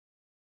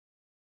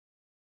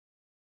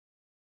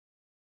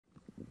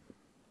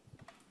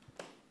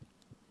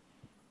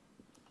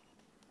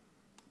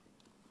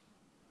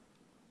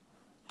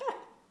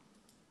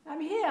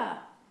here.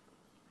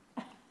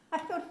 I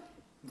thought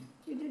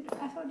you did.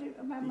 I thought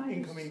my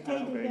Majesty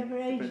stayed there for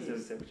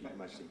ages.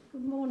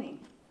 Good morning.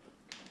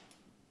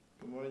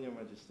 Good morning, Your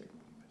Majesty.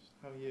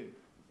 How are you?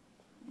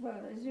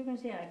 Well, as you can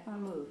see, I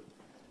can't move.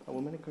 Oh,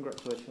 well, many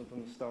congratulations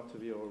on the start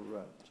of your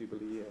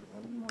Jubilee year.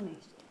 Good morning.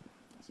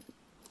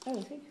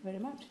 Oh, thank you very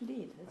much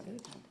indeed. That's very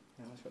kind.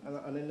 Yeah, that's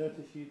right. And I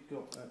noticed you'd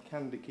got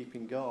Candy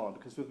keeping guard,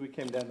 because as we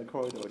came down the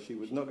corridor, she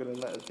was not going to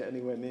let us get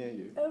anywhere near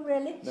you. Oh,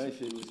 really? No,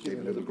 she was Gave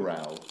a little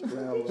growl.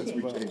 growl as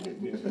well. She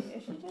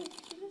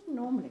doesn't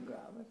normally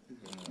growl, but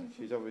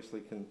She's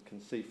obviously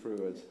can see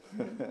through us.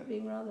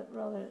 being rather.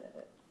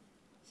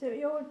 So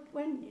you're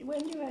when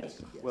you had?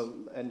 Yes. Well,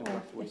 end of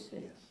last week.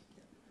 Yes. Yes.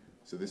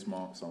 So this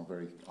marks our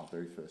very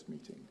first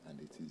meeting, and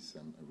it is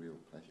a real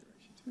pleasure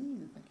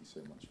actually. Thank you so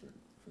much for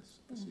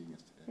seeing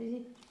us today. Has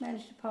he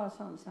managed to pass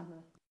on some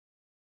of